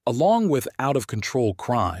Along with out-of-control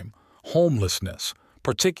crime, homelessness,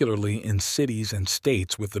 particularly in cities and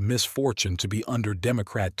states with the misfortune to be under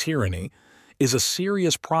Democrat tyranny, is a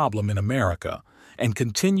serious problem in America and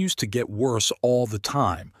continues to get worse all the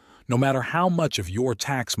time, no matter how much of your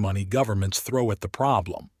tax money governments throw at the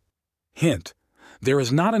problem. Hint: there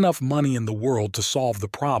is not enough money in the world to solve the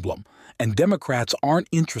problem, and Democrats aren't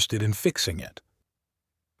interested in fixing it.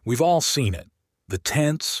 We've all seen it: the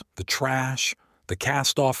tents, the trash, the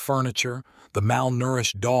cast-off furniture, the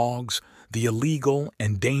malnourished dogs, the illegal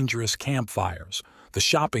and dangerous campfires, the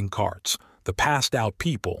shopping carts, the passed-out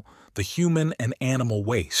people, the human and animal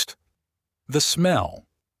waste. The smell,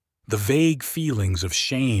 the vague feelings of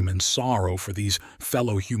shame and sorrow for these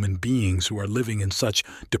fellow human beings who are living in such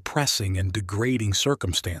depressing and degrading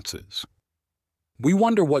circumstances. We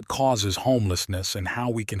wonder what causes homelessness and how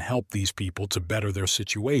we can help these people to better their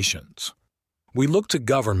situations. We look to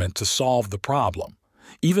government to solve the problem,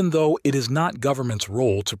 even though it is not government's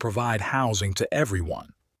role to provide housing to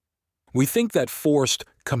everyone. We think that forced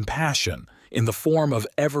compassion in the form of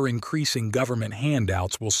ever-increasing government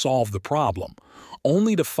handouts will solve the problem,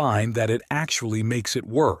 only to find that it actually makes it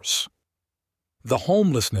worse. The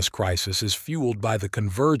homelessness crisis is fueled by the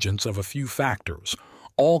convergence of a few factors,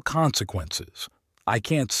 all consequences. I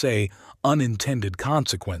can't say unintended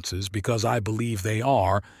consequences because I believe they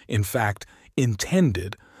are, in fact,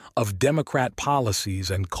 intended, of Democrat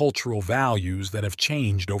policies and cultural values that have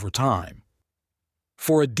changed over time.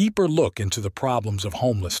 For a deeper look into the problems of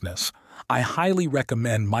homelessness, I highly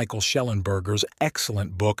recommend Michael Shellenberger's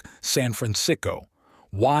excellent book, San Francisco: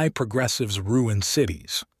 Why Progressives Ruin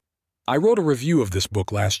Cities. I wrote a review of this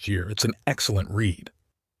book last year. It's an excellent read.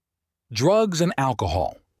 Drugs and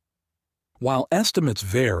alcohol. While estimates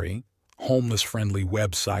vary, homeless-friendly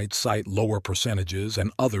websites cite lower percentages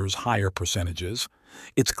and others higher percentages,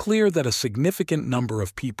 it's clear that a significant number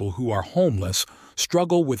of people who are homeless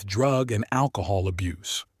struggle with drug and alcohol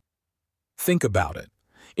abuse. Think about it.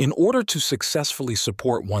 In order to successfully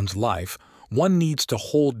support one's life, one needs to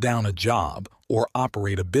hold down a job or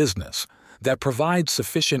operate a business that provides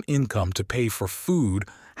sufficient income to pay for food,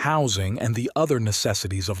 housing, and the other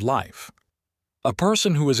necessities of life. A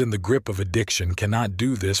person who is in the grip of addiction cannot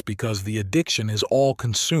do this because the addiction is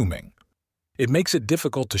all-consuming. It makes it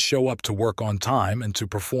difficult to show up to work on time and to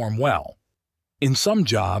perform well. In some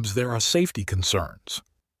jobs, there are safety concerns.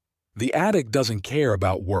 The addict doesn't care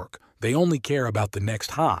about work. They only care about the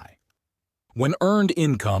next high. When earned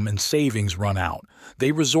income and savings run out,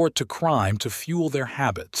 they resort to crime to fuel their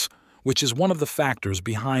habits, which is one of the factors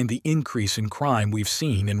behind the increase in crime we've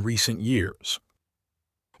seen in recent years.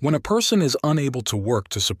 When a person is unable to work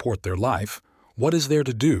to support their life, what is there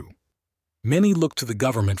to do? Many look to the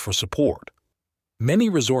government for support. Many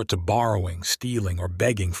resort to borrowing, stealing, or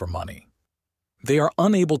begging for money. They are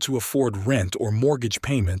unable to afford rent or mortgage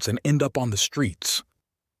payments and end up on the streets.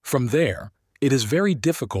 From there, it is very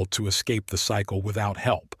difficult to escape the cycle without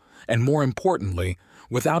help, and more importantly,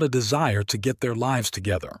 without a desire to get their lives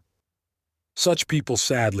together. Such people,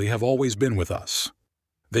 sadly, have always been with us.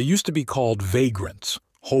 They used to be called vagrants,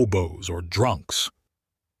 hobos, or drunks.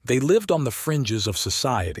 They lived on the fringes of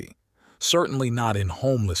society, certainly not in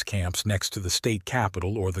homeless camps next to the state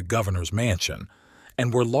capitol or the governor's mansion,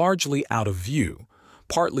 and were largely out of view,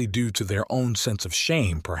 partly due to their own sense of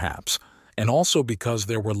shame, perhaps, and also because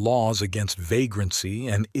there were laws against vagrancy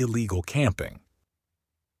and illegal camping.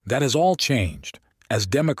 That has all changed, as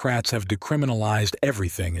Democrats have decriminalized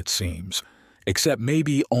everything, it seems, except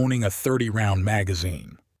maybe owning a 30-round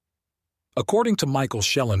magazine. According to Michael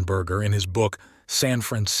Shellenberger in his book San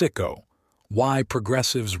Francisco: Why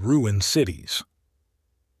Progressives Ruin Cities.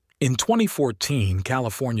 In 2014,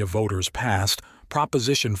 California voters passed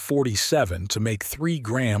Proposition 47 to make 3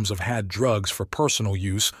 grams of had drugs for personal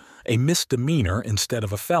use a misdemeanor instead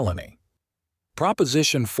of a felony.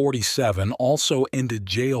 Proposition 47 also ended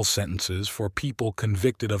jail sentences for people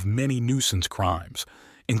convicted of many nuisance crimes,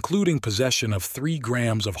 including possession of 3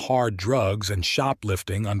 grams of hard drugs and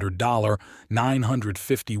shoplifting under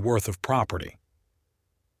 $950 worth of property.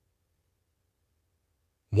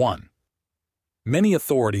 1. Many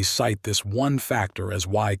authorities cite this one factor as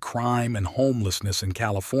why crime and homelessness in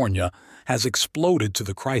California has exploded to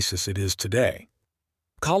the crisis it is today.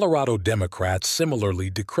 Colorado Democrats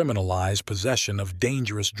similarly decriminalized possession of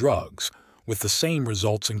dangerous drugs, with the same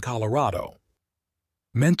results in Colorado.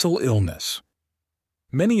 Mental illness.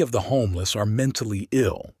 Many of the homeless are mentally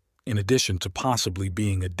ill, in addition to possibly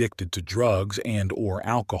being addicted to drugs and/or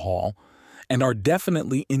alcohol, and are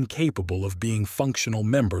definitely incapable of being functional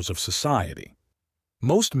members of society.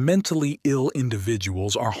 Most mentally ill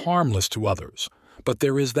individuals are harmless to others, but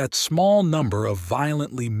there is that small number of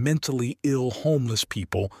violently mentally ill homeless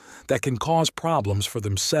people that can cause problems for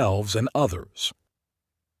themselves and others.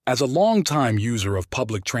 As a longtime user of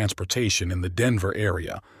public transportation in the Denver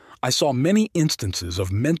area, I saw many instances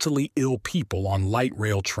of mentally ill people on light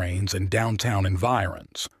rail trains and downtown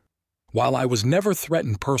environs. While I was never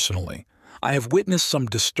threatened personally, I have witnessed some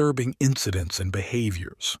disturbing incidents and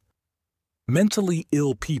behaviors. Mentally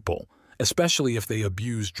ill people, especially if they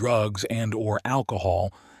abuse drugs and/or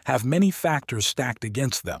alcohol, have many factors stacked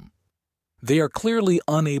against them. They are clearly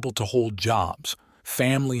unable to hold jobs,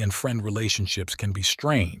 family and friend relationships can be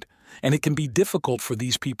strained, and it can be difficult for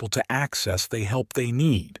these people to access the help they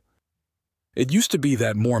need. It used to be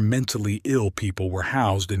that more mentally ill people were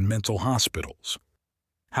housed in mental hospitals.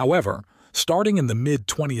 However, starting in the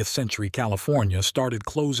mid-20th century, California started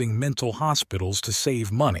closing mental hospitals to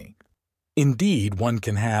save money. Indeed, one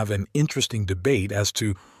can have an interesting debate as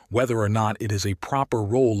to whether or not it is a proper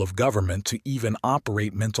role of government to even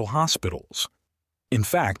operate mental hospitals. In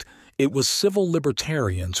fact, it was civil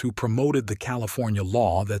libertarians who promoted the California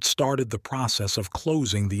law that started the process of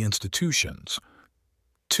closing the institutions.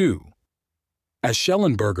 2. As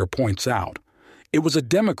Schellenberger points out, it was a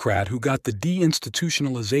Democrat who got the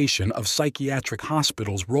deinstitutionalization of psychiatric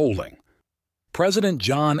hospitals rolling. President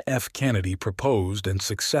John F. Kennedy proposed and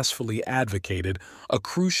successfully advocated a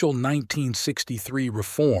crucial 1963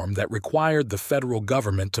 reform that required the federal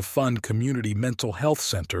government to fund community mental health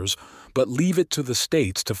centers but leave it to the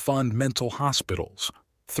states to fund mental hospitals.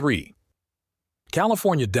 3.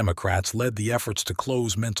 California Democrats led the efforts to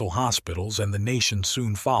close mental hospitals, and the nation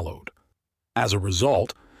soon followed. As a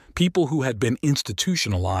result, people who had been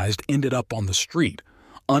institutionalized ended up on the street,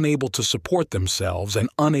 unable to support themselves and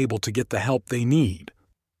unable to get the help they need.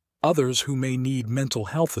 Others who may need mental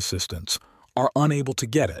health assistance are unable to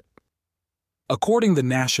get it. According to the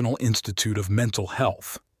National Institute of Mental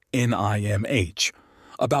Health, NIMH,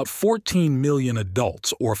 about 14 million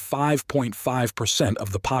adults, or 5.5%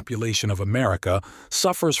 of the population of America,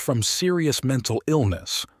 suffers from serious mental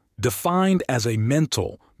illness, defined as a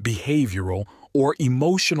mental, behavioral, or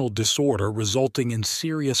emotional disorder resulting in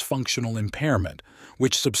serious functional impairment,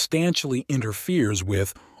 which substantially interferes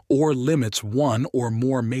with or limits one or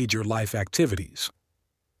more major life activities.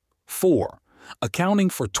 4. Accounting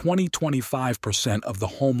for 20-25% of the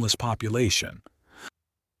homeless population.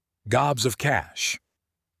 Gobs of cash.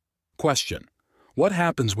 Question: what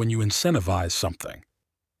happens when you incentivize something?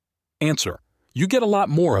 Answer: you get a lot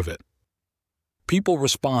more of it. People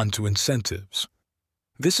respond to incentives.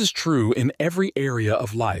 This is true in every area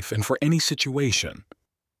of life and for any situation.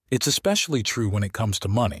 It's especially true when it comes to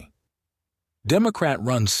money.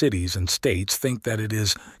 Democrat-run cities and states think that it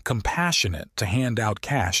is compassionate to hand out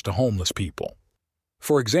cash to homeless people.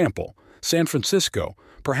 For example, San Francisco,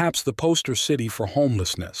 perhaps the poster city for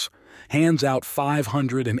homelessness, hands out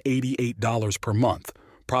 $588 per month,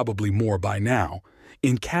 probably more by now,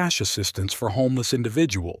 in cash assistance for homeless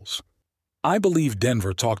individuals. I believe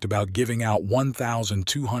Denver talked about giving out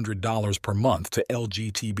 $1,200 per month to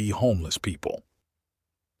LGBT homeless people.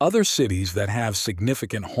 Other cities that have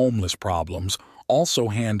significant homeless problems also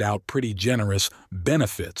hand out pretty generous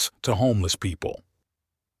benefits to homeless people.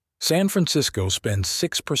 San Francisco spends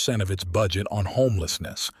 6% of its budget on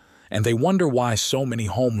homelessness, and they wonder why so many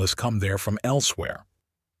homeless come there from elsewhere.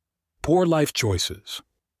 Poor life choices.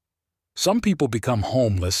 Some people become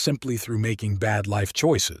homeless simply through making bad life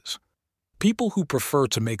choices. People who prefer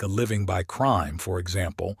to make a living by crime, for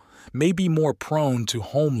example, may be more prone to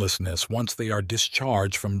homelessness once they are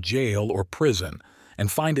discharged from jail or prison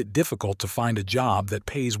and find it difficult to find a job that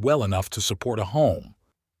pays well enough to support a home.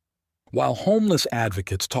 While homeless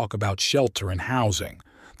advocates talk about shelter and housing,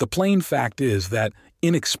 the plain fact is that,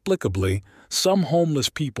 inexplicably, some homeless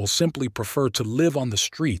people simply prefer to live on the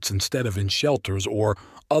streets instead of in shelters or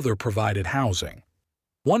other provided housing.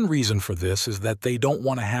 One reason for this is that they don't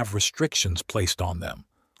want to have restrictions placed on them,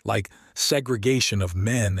 like segregation of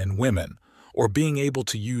men and women, or being able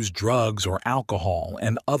to use drugs or alcohol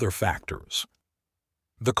and other factors.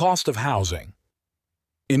 The cost of housing.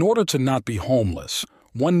 In order to not be homeless,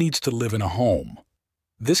 one needs to live in a home.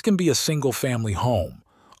 This can be a single-family home,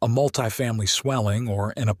 a multifamily dwelling,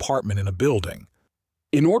 or an apartment in a building.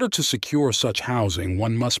 In order to secure such housing,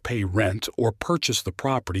 one must pay rent or purchase the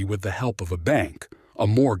property with the help of a bank, a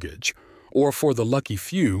mortgage, or for the lucky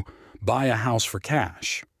few, buy a house for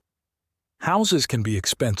cash. Houses can be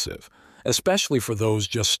expensive, especially for those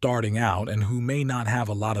just starting out and who may not have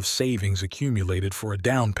a lot of savings accumulated for a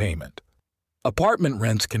down payment. Apartment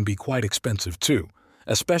rents can be quite expensive too,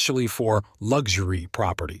 especially for luxury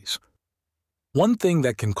properties. One thing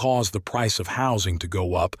that can cause the price of housing to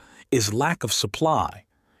go up is lack of supply,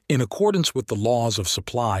 in accordance with the laws of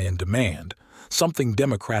supply and demand, something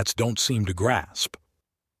Democrats don't seem to grasp.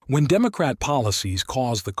 When Democrat policies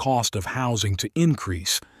cause the cost of housing to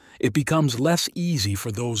increase, it becomes less easy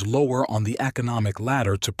for those lower on the economic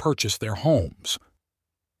ladder to purchase their homes.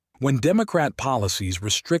 When Democrat policies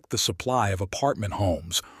restrict the supply of apartment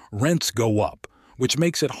homes, rents go up, which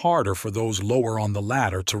makes it harder for those lower on the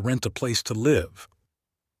ladder to rent a place to live.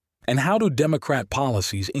 And how do Democrat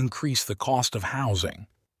policies increase the cost of housing?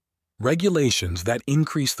 Regulations that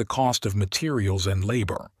increase the cost of materials and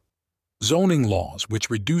labor. Zoning laws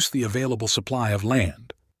which reduce the available supply of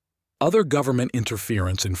land. Other government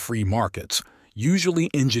interference in free markets,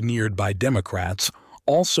 usually engineered by Democrats,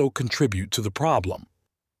 also contribute to the problem.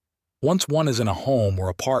 Once one is in a home or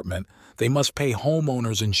apartment, they must pay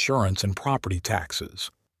homeowners insurance and property taxes.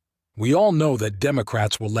 We all know that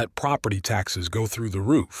Democrats will let property taxes go through the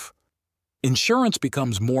roof. Insurance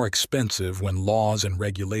becomes more expensive when laws and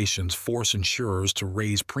regulations force insurers to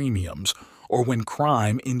raise premiums or when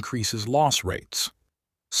crime increases loss rates.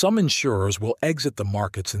 Some insurers will exit the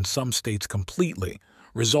markets in some states completely,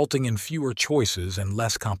 resulting in fewer choices and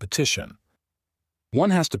less competition. One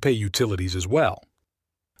has to pay utilities as well.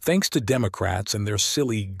 Thanks to Democrats and their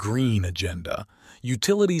silly green agenda,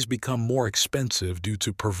 utilities become more expensive due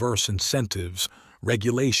to perverse incentives,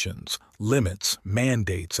 regulations, limits,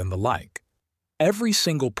 mandates, and the like. Every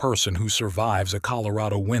single person who survives a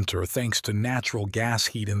Colorado winter thanks to natural gas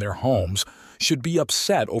heat in their homes should be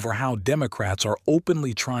upset over how Democrats are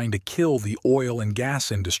openly trying to kill the oil and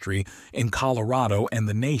gas industry in Colorado and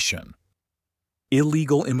the nation.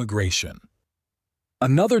 Illegal immigration.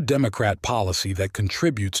 Another Democrat policy that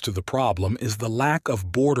contributes to the problem is the lack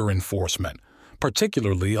of border enforcement,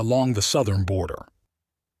 particularly along the southern border.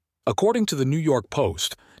 According to the New York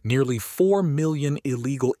Post, nearly 4 million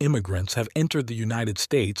illegal immigrants have entered the United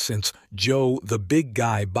States since Joe the Big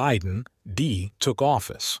Guy Biden, D, took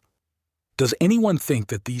office. Does anyone think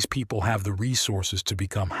that these people have the resources to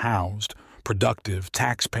become housed, productive,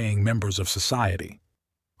 tax-paying members of society?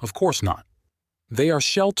 Of course not. They are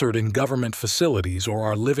sheltered in government facilities or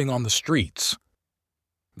are living on the streets.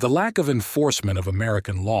 The lack of enforcement of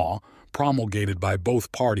American law, promulgated by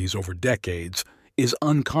both parties over decades, is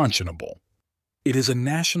unconscionable. It is a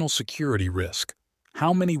national security risk.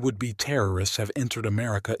 How many would-be terrorists have entered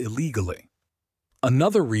America illegally?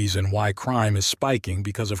 Another reason why crime is spiking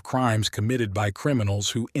because of crimes committed by criminals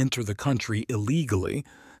who enter the country illegally,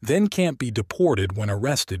 then can't be deported when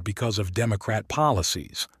arrested because of Democrat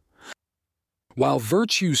policies. While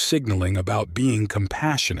virtue signaling about being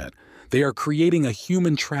compassionate, they are creating a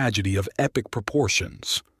human tragedy of epic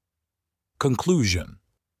proportions. Conclusion.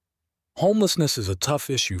 Homelessness is a tough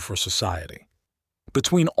issue for society.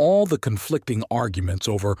 Between all the conflicting arguments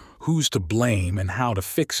over who's to blame and how to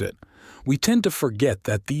fix it, we tend to forget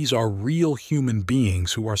that these are real human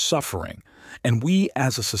beings who are suffering, and we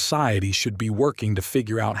as a society should be working to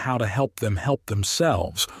figure out how to help them help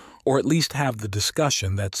themselves, or at least have the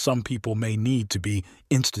discussion that some people may need to be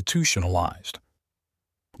institutionalized.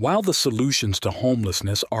 While the solutions to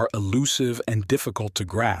homelessness are elusive and difficult to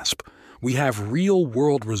grasp, we have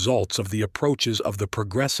real-world results of the approaches of the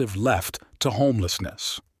progressive left to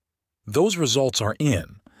homelessness. Those results are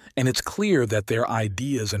in, and it's clear that their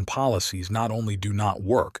ideas and policies not only do not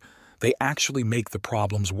work, they actually make the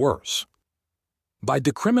problems worse. By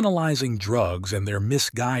decriminalizing drugs and their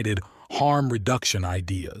misguided harm reduction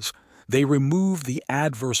ideas, they remove the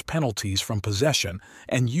adverse penalties from possession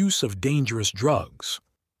and use of dangerous drugs.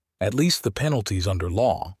 At least the penalties under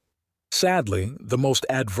law. Sadly, the most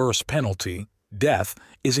adverse penalty, death,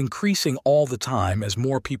 is increasing all the time as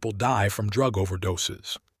more people die from drug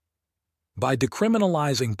overdoses. By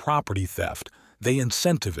decriminalizing property theft, they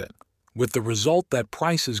incentive it, with the result that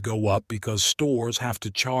prices go up because stores have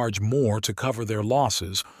to charge more to cover their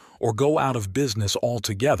losses or go out of business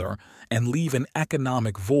altogether and leave an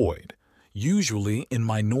economic void, usually in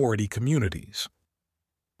minority communities.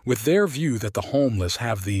 With their view that the homeless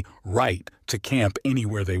have the right to camp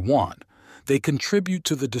anywhere they want, they contribute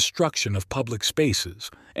to the destruction of public spaces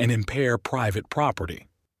and impair private property.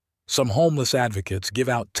 Some homeless advocates give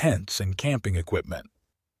out tents and camping equipment.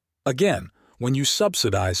 Again, when you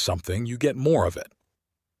subsidize something, you get more of it.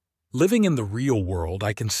 Living in the real world,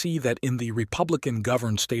 I can see that in the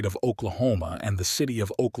Republican-governed state of Oklahoma and the city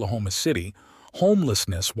of Oklahoma City,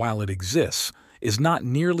 homelessness, while it exists, is not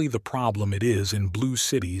nearly the problem it is in blue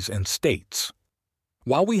cities and states.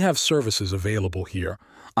 While we have services available here,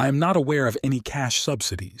 I am not aware of any cash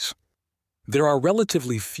subsidies. There are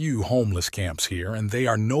relatively few homeless camps here, and they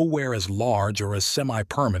are nowhere as large or as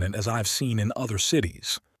semi-permanent as I've seen in other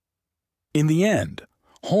cities. In the end,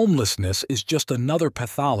 homelessness is just another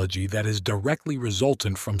pathology that is directly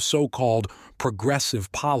resultant from so-called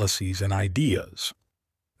progressive policies and ideas.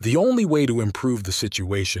 The only way to improve the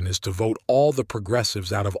situation is to vote all the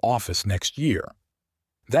progressives out of office next year.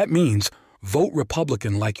 That means vote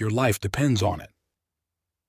Republican like your life depends on it.